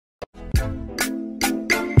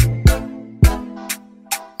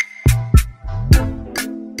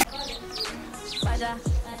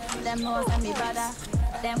Them know send me brother.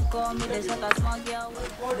 Them call me the shot of small girl.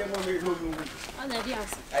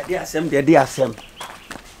 Dear Sam.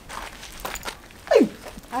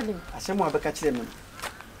 Asem wa beka kire me.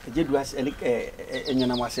 Eje du as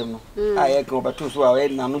enyana wasem no. Aye ka obeto so a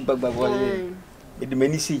na no bagbagbo le. Edi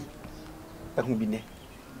mani si. Ehun bi ne.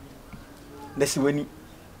 Na si wani.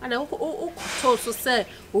 Ada o to so say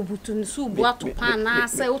obutu nsu bu atopa na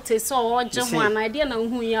say o te so oje ho ana ide na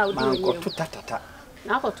hu ya o de. Ko tutatata.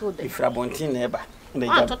 Na ko to de. Ifra bontin na eba.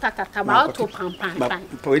 Na tutatata ba o to pam.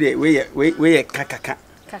 We kakaka.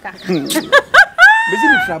 Kaka. Bezi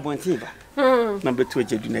ifra bontin ba. Na beto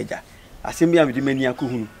ejedu na ja. Asem bia me de mani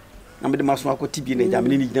akohunu. Na me de maso akoti bi na ja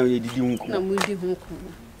me ni gina ye didi hunko. Na mu di hunko.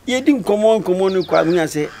 Ye di nkomo no kwa mu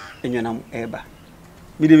ase enwonam eba.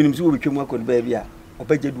 Me de minim so obetwemu akodi ba bia.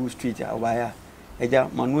 Obajedu street a obaya. Eja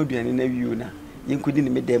manu aduane na wiu na. Ye nkodi ne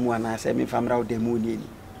me demu ana ase me famra wo demu ni ani.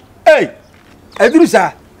 Hey! Aduru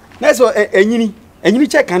sa. Na so enyini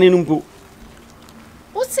che kan no mpo.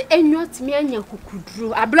 O si enwot me anya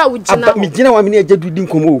kukuduru. Abla wo gina. Me gina wa me ne ejedu di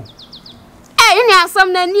nkomo. Ini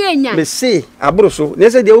asam na ni enya. Me se abro so. Ne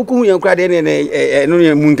se de wokuhu yan kra de ne no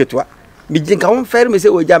ne mu nketoa. Me jinka won fere me se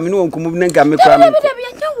oja me no nkomo na ga me kra me. Dabi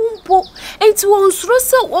anya wumpo. Enti won suro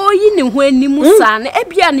se oyi ne ho animu sa na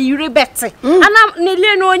ebia ne yire bete. Ana ne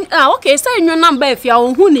le no okay say enyo namba afia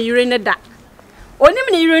won hu ne yire ne da. Onim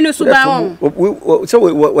ne yire no suba won. So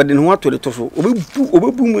we de ho ato de to so.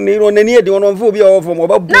 Obebu mu ne ro na ne de won fo bia wo fo mo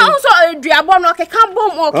babu. Na so duabo no ke kan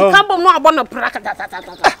bom no abo no prakata.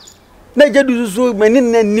 Na jedu so mani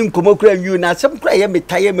na nim komo kura wiu na asem kura ye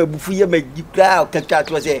metaye mabufu ye magikra kakka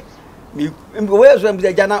to se me we so am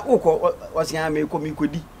jana ukọ osia me ko mi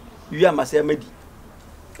kodi wi amase amadi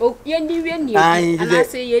o ye ni wi ni ana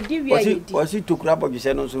se ye di wi ye di o si tokura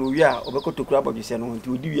bobise no so wi a obeko tokura bobise no nti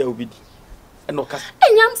odi wi a obidi eno ka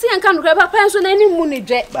enyam se enka no papa so na ni mu ni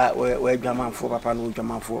dwe ba we dwamanfo papa no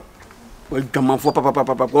dwamanfo Jamanfo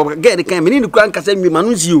papa get the can mean kran kasa nwi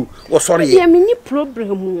manu nsi o sori ye me ni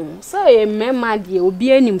problem so ye mema de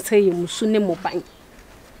obi anim say ye musu ne mo ban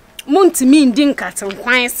montimi ndi nkaten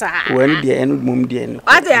kwan sa wani de enu mom de enu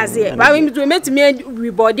ade aze ba we metimi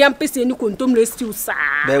we body am pese ni kontom rescue sa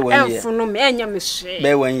enfuno me enya me hye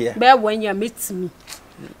be wan ya metimi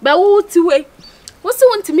ba wo tiwe wo se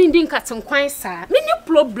wontimi ndi nkaten kwan sa me ni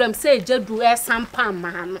problem say jadu e sampa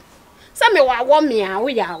ma no say me wa wo me a wo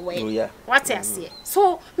ya we what I say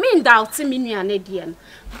so me doubt me nuane de no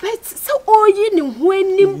but so oyi ni ho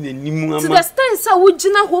anim to the stand so wo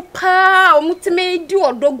gina ho pa o mutime di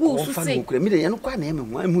odogu so say me de no kwa na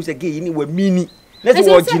em ho am say ge ni wa mini na say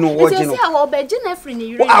wo gino say wo be gina free ni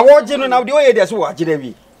yure a wo gino na de oye de so wo gina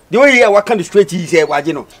bi de oye wa kan straight he say wa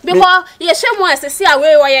gino because ye shemo asese a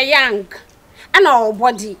we were young ana o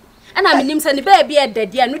body ana minim say ni ba bia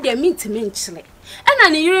dade anu de mintime nchire ana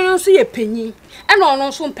ne yire no so ye panyi ana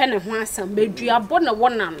ono so mpe ne ho asam bedua bo na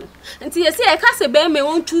wona no nti ye se e ka se be me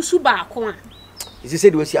won tusu ba ko a isi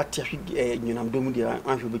se de wasi atia nyunam domu de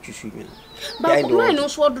anhwe be tusu nyuna ba ko no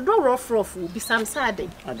so dodo rof bi sam sade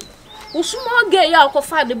usumo ge ya ko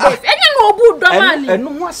fa de boy enya no obu do mani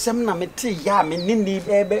enu ho asem na mete ya me ni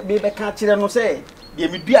be ka kire no se de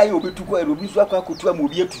me dua ye obetu ko ero bi so akotu am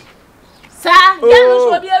obi etu sa ya no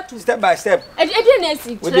so obi etu step by step e na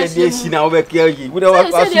si we dey si na we kia yi we dey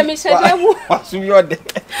wasu yo de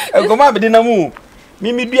ko ma be de na mu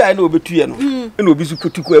mi dua na obetu ye no e na obi so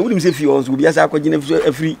kotu ko e wudi me se fi on so obi asa akogina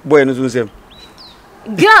afri boy no so nsem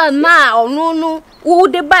girl na onu no wo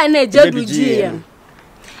de ba na jadu ji ye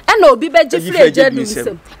and obi be ji free jadu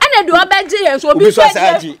nsem and de oba ji ye so obi so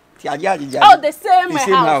aji ti aji oh the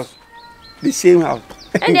same house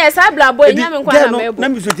and yes abla boy nyame nkwa na mebo na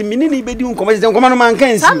mi so ti minini be di nkoma se nkoma no man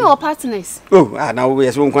kan si some partners oh na wo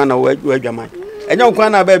yes nkwa na wo adwaman enya nkwa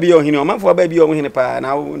na ba bi yo hini o manfo ba bi yo hini pa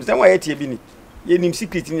na wo se wa ye tie bi ni ye nim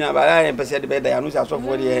secret ni na ba ya pese de be da ya no se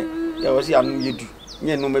asofo de ya wo se anu yedu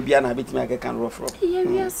nye no ma bia na betimi akakan rofro ye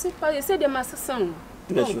wi ase pa ye se de masesan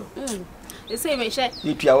yes ye se me hye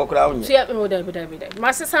ni tua wo kra wo nye tua no da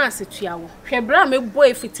masesan ase tua wo hwe bra me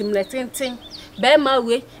boy fitim le tenten be ma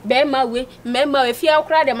we fi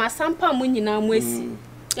akra de masampa mu nyina mu asi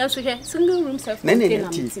yanso hwe single room self container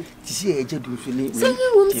ti si e jedu so ni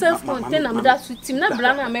single room self container am da su tim na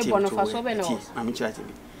bra na me bono fa so be na am chira ti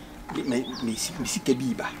me sika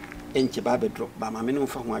bi ba enche ba be drop ba ma me no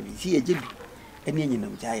fa ho abi si e jedu eni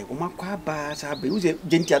nyinam jaye o makwa ba sa be uze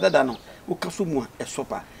genti adada no o kaso mu a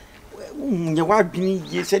esopa nya wa bini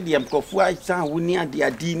ye se de amkofu a san wo ni ade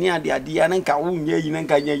na nka wo nya yi na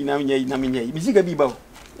nka nya yi na nya yi bisika bi ba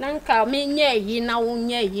na nka me nya yi na wo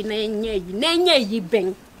nya yi na nya yi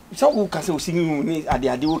ben So who can say singing me at the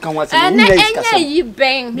idea who can watch you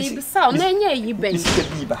bang me sound you bang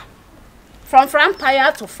from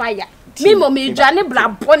vampire to fire. Me mo me dwane bla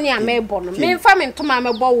boni amebo no. Me fa me ntoma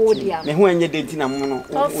amebo wo dia. Me ho enye denti na mo no.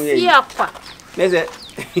 Ofi akwa. Leze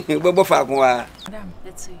bobo fa ko wa. Madam,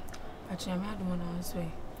 let's see. Actually, I'm not one on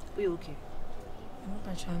way. We okay? I'm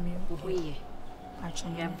not me. We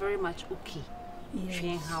Actually, I'm very much okay.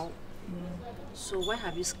 Yes. How? So why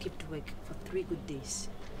have you skipped work for 3 good days?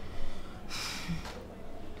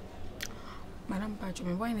 Madam Pacho,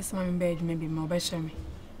 me why is my bed maybe more better me?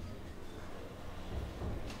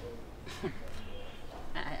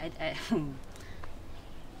 I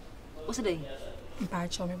what's the day?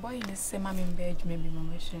 Pacho, me boy is my bed maybe more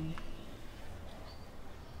better me.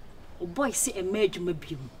 Oh boy, say a marriage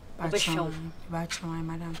maybe. Pacho,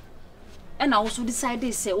 madam. And I also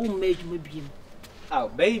decided say oh marriage maybe. Oh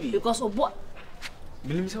baby. Because oh boy.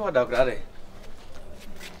 Bilim se wada grade.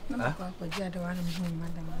 Huh?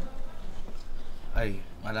 Madam. Ay,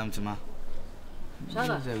 Madam Tima.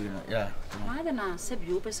 Shaga. Yeah. Why then I said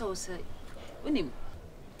you person was say unim.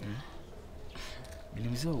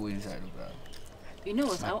 Bilim se we inside of. You know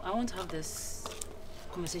what? I want to have this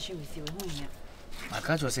conversation with you. I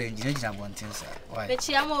can't say engineer one thing, sir. Why?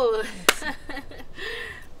 Bechiamo.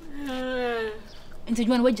 Into you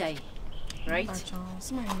want to jai, right?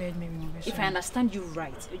 If I understand you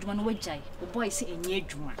right, you want to jai. Oh boy, say a near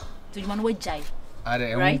Juma. Do you want to jai?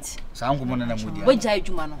 Right? Some woman and a moody. What jai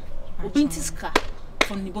Jumano? Obintiska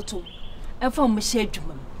from the bottom. And from Michelle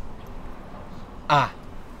Juma. Ah,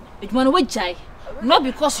 you want to jai? Not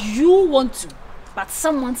because you want to, but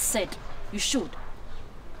someone said you should.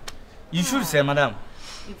 You should say, Madam.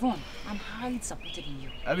 Yvonne, I'm highly disappointed in you.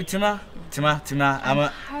 Tima, I'm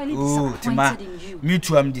highly disappointed in you. Me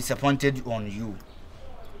too, I'm disappointed on you.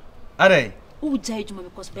 Are who jai Juma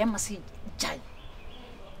because Bema say jai.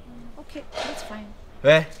 Okay, that's fine.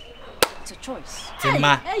 Eh? It's a choice.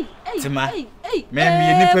 Tima, Hey. Me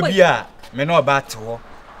nipa bia, me no about ho.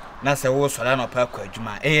 Na se wo so la no pa kwa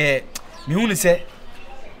adwuma. Me hu ni se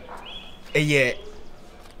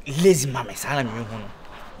lazy mama sana me hu no.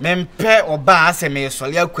 Mempe oba ase me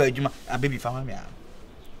sole akwa adwuma abebi fama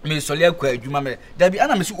me sole akwa adwuma me dabi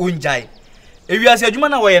ana me so onjai ewiase adwuma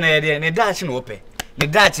na wo ye na ye ne daachi na ope ne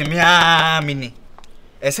daachi me a mini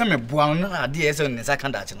ese me boa no ade ese ne saka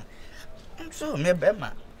daachi no so me be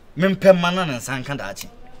ma mempe ma na ne saka daachi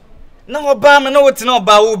na oba me na woti na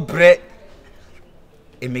oba wo bre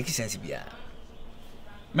e make sense bia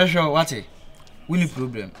me sure what we need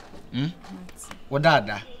problem what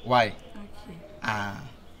dada why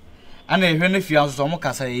ana ehwe ne fia nso mo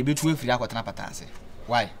kasa e betu afiri akotena patase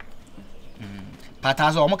why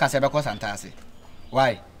patase o mo kasa be ko santase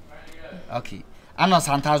why okay ana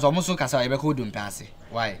santase o mo so kasa e be ko dumpe ase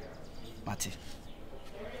why mate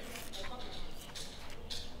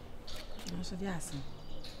onso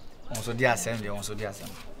di asem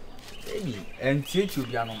baby and teach you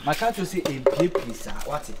bia no maka to say empie please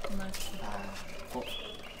what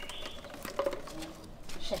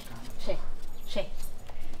She.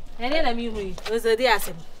 And then I mean, we was a dear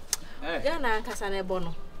sim. Yana Cassana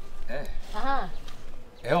Bono. Aha.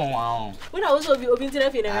 Wow. When I was open to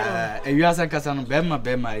the funeral, you are Cassano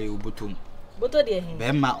Bema, you butum. But dear,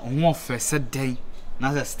 Bema, one first day,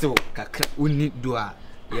 neither still, we need do a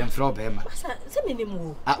young throw Bema. Send me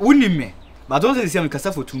more. I wouldn't me, but don't say I'm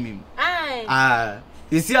Cassafo to me.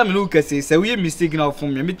 You see, I'm Lucas, so we are mistaken out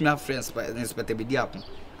from me, meet my friends, but inspector Bidiapon.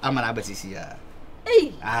 I'm an abbess here.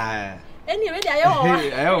 Hey, anyway,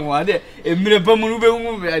 I don't want it. A minute,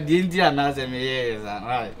 I didn't answer me.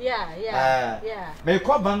 Right? Yeah. May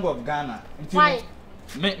call Bank of Ghana. Why?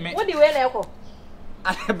 What do you wear?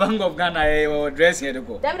 At the Bank of Ghana, I will dress here to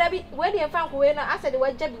go. When you found when I said,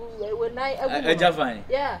 what job when I just fine.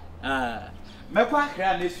 Yeah. My quack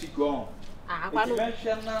can this go.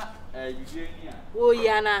 Oh,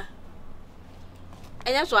 Yana.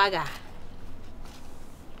 And that's Waga.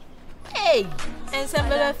 Hey, and some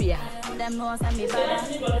Belafia. Them know some me bada.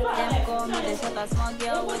 Them call me the shot a small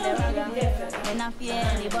girl with the raga. Then I fear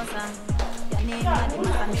any bossa. Your name and the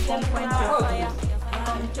master me come point to fire.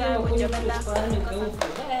 Come try with your better.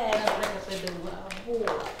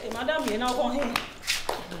 Hey, madam, you now go here.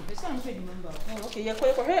 Okay, you're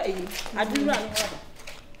quite for her. I do run.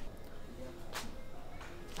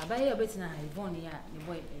 I buy your bit now. Yvonne, the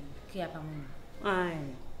boy, care for me.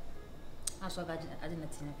 Aye. I saw that I didn't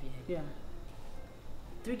attend here. Yeah.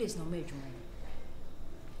 3 days no marriage,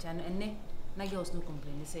 man. And na girls no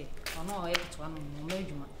complain. They say, "Oh no, I have to one no marriage,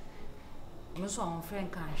 man." I'm so on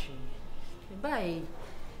friend can't she? Bye.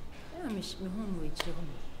 I'm home with you.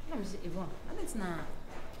 I'm Yvonne. I think it's na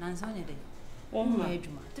Nanzanya day. Oh my.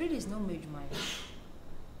 3 days no major.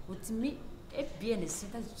 With me, a be and the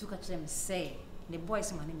center took at them say, the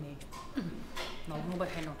boys money major. No,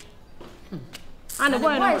 nobody know. And the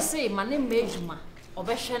boy say, my name major, or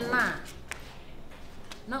better now.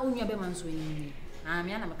 Now, only a beman swinging. I'm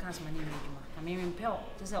Yana McCann's money major. I mean, impel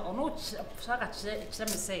to say, or no, so I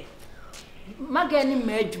say, my granny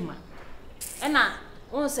major. And I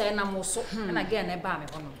won't say, and I'm also, and again, a balmy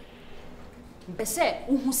on them. They say,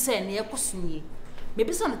 who say near Cosuni.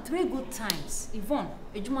 Maybe some 3 good times. Yvonne,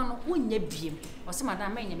 a Juman wouldn't ye beam, or some other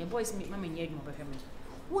man, my boys meet mamma yet over him.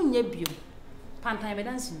 Wouldn't ye beam? Pantime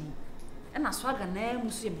dancing, and I swagger name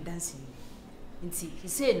was him dancing. And see, he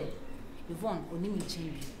said, Yvonne, or name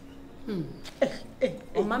change.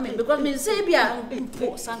 Oh, mammy, because me say, be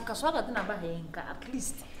a Sanka swagger than a bahanka at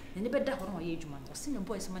least. And the better on my age man, or seen a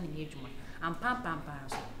boy's money age man, and pam.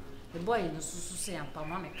 The boy in the Susu and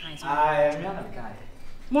Pamama kinds. I am not a guy.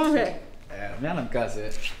 More. Man, I'm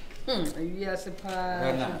cousin. Yes,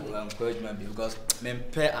 I'm encouragement because men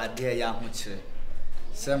pair are dear young much.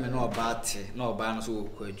 Some know about it, no bands who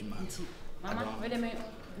encouragement. Mamma, wait a minute.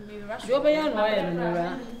 You're beyond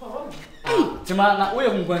why Timana, we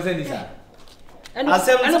haven't gone any time. and I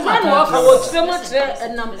said, and the man walk out so much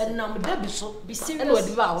and number Debbie be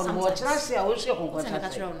serious about what I say. I wish you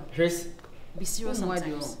could Chris, be serious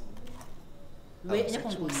sometimes. Wait,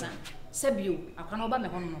 Sebio, I can't obey my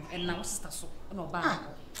home and now Stasso, no bar.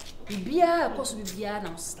 Bibia, of course, Bibia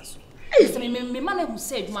now Stasso. It's me, man who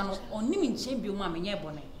said, man, on Nimin Champion, mamma, yeah,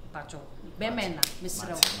 bonnet, Pacho, Bemena,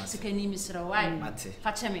 Mr. Sikani, Mr. White,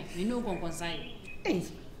 Fatchame, you know, consign.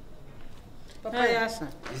 Papa, yes,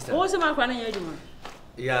 What's the man running?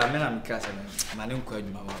 yeah, men, I'm cousin, my new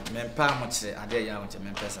encouragement, men, Palmuch, I dare young to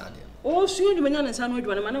Memphis. Oh, soon you and son would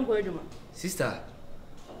want a man encouragement. Sister,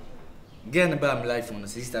 get about life on the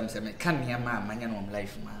system, say, come here, man, my young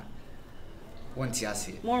life, man. Once you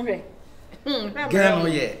see More. get no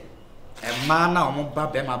ye. A man now, my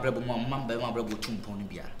brother, my brother, Tumpon.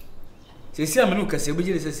 See, I'm look as a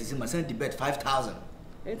vigilance system, my son debate 5,000.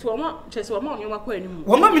 Into a month, just a month, you are quite anymore.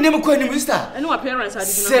 Well, mammy never quite any mister. And no appearance I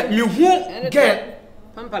Set you won't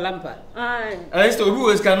get Pampa Lampa. Aye. as the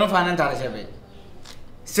rules cannot find an entire.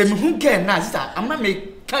 Say me who can now, sister. I'm not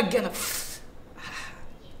make can't get a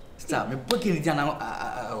stop me booking it down.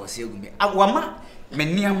 I was here with me. I want me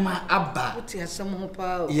near my abba. What is some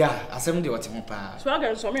power? Yeah, I said, what you want. Swagger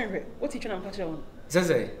and some men, what teaching and passion?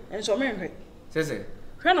 Says And some men, says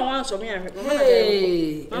Colonel wants some men.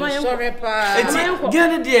 Hey, sorry, pa.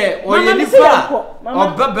 Get it there, or you or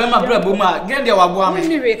Bama Brabuma, get there,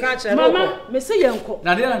 Woman, catch a Mamma, Missy Yanko.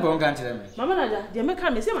 now they are going to them. Mamma, they make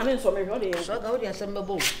come and say my name so many. so go there, some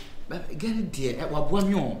bubble. Get it there, at what one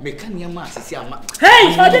you make your mass. Hey,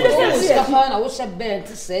 I didn't say I was a bed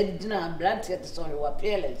to say, dinner, blood, sorry, what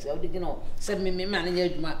peerless. How did you know? Send me manager,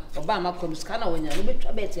 Obama comes Cana when you're a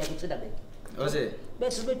bit better to the bed. Was it?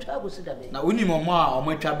 Best be trouble to the bed. Now, we need more or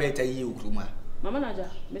my better you, Kruma.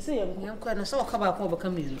 Mamma, Missy Yanko. I'm quite a so come back over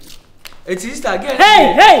coming. It's Easter again.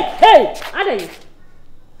 Hey,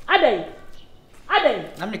 Ade.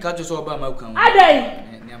 I'm the catch so about my come.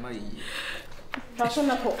 Ade. Fashion.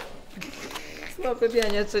 What baby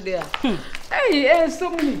on yesterday? Hey, so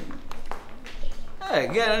many. Hey,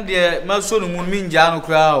 get there, my son will mean Jano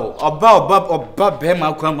Crow, or Bob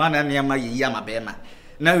Bema, come on and near my Yama Bema.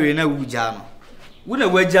 Now we know Jano.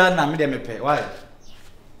 Wouldn't we Jan and me pay? Why?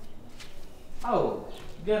 Oh,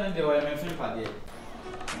 get in the way, my friend, Paddy.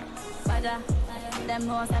 Bada, them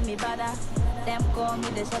know send me bada. Them call me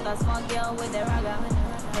the shot a small girl with the ragga.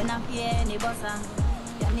 Then I fear any bossa.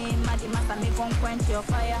 Your name, Maddy Master, me come quench your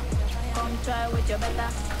fire. Come try with your better.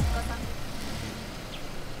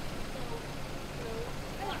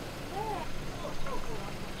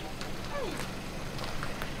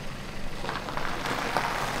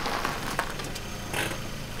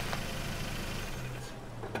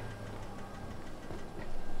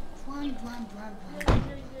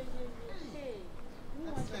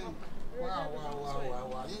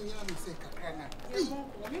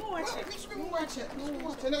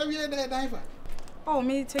 Oh,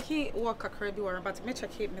 me take walk a credit or but me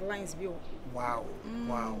check my lines view. Wow.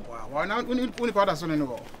 Now we need powder so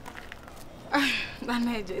no.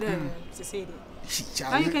 To say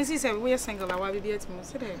now you can see say we are single I will be at me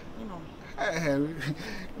say you know.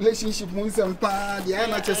 Relationship mun some pa dia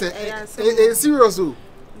na che say serious o.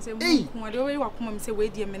 Say mo dey we wa kuma me say we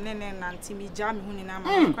dey me nene na anti me ja me hu ni na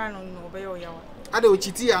ma kwa no no be yo yawa. Ade o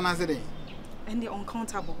chiti ana say dey. And the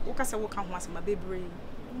uncountable. What say what can was my baby.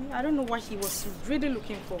 I don't know what he was really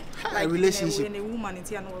looking for. Like a relationship. In a woman in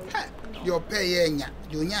Tiano. Your pay nya,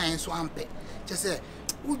 your nya enso ampe. Just say,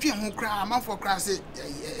 "Would you cry man for crass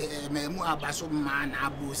me mu abaso man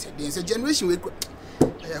abu said there's a generation we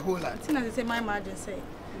a whole lot. I say my margin say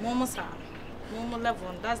momo sa momo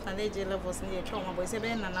level that's the age levels near trauma boy say be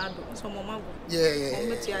na na do so momo go. Yeah.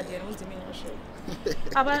 Momo ti ade no ntimi no share.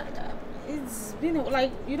 But it's been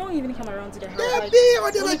like you don't even come around to the house. Like,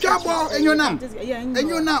 what do you trouble? And your name? And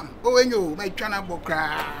your name? Oh, and you, my chana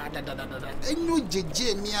bokra, da. And you,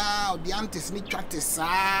 JJ, mia, the aunties, me tractis,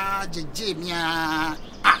 JJ, mia.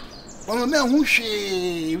 Ah, well, no, who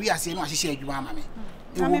she, we are saying what she said, you are, mammy.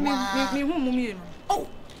 Me, oh,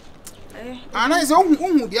 and I said,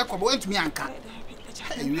 who dear Cobo to me, Anka.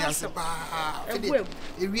 We are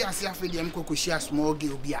we are saying, I'm Cocosia small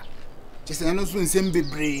gilbia. Just I know soon same be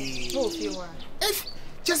brave. If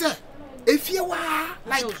just if you are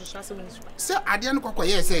like sir, I didn't go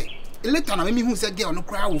yes say later na me who say girl no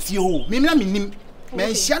cry with you. Me na me nim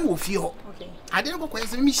mention with you. I didn't go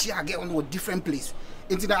yes me share girl on a different place.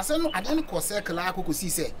 Into that say no I didn't go circle like go see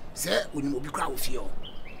say we no be cry with you.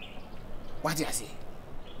 What do you say?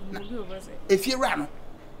 If you run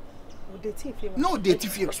no date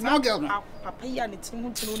if you small girl no papa ya ne tin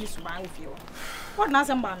hu tin oni suban with you. What na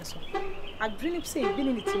say man so I dream up say be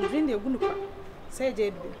ni tin dream dey gu no pa say je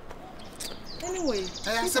do anyway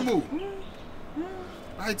Sabu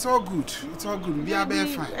it's all good we are very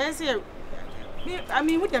fine I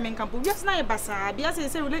mean with them in camp just na e basa bia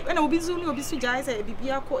say when obi zu ni obi su jai say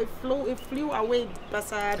bibia ko it flew away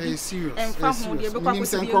basa serious and fa ho dey be kwa ko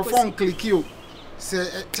say microphone click you say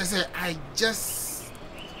I just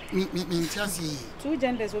me chasi two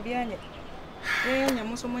genders obi anye enya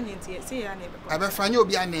mo so mo nyentie say ya na be I be fanya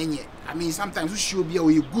obi anenye I mean sometimes we show be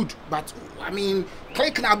we good but I mean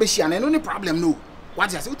click na be shia na no problem no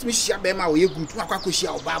what you say utimi shia be ma we good tu akwa ko shia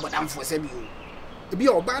oba bodam for say bi o e bi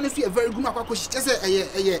oba no so very good akwa ko shia say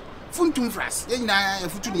eye funtum fras ye nyina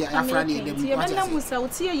futu dia afra ne dem what you say na musa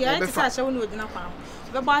utie ya ti sa hye wo no odina kwa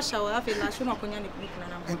be ba hye wo afi na hye no akonya ne kuna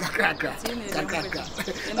na kakra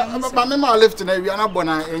ba me ma lift na wi ana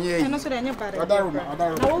bona enye no so de enye bare odaru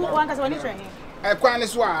na wo wan ka se woni train kwan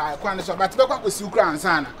so but be kwa ko si ukra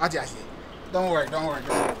ansa na ati ase don't worry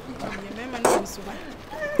me ma no so ba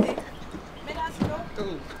me da so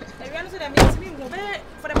e wi ano so de me go be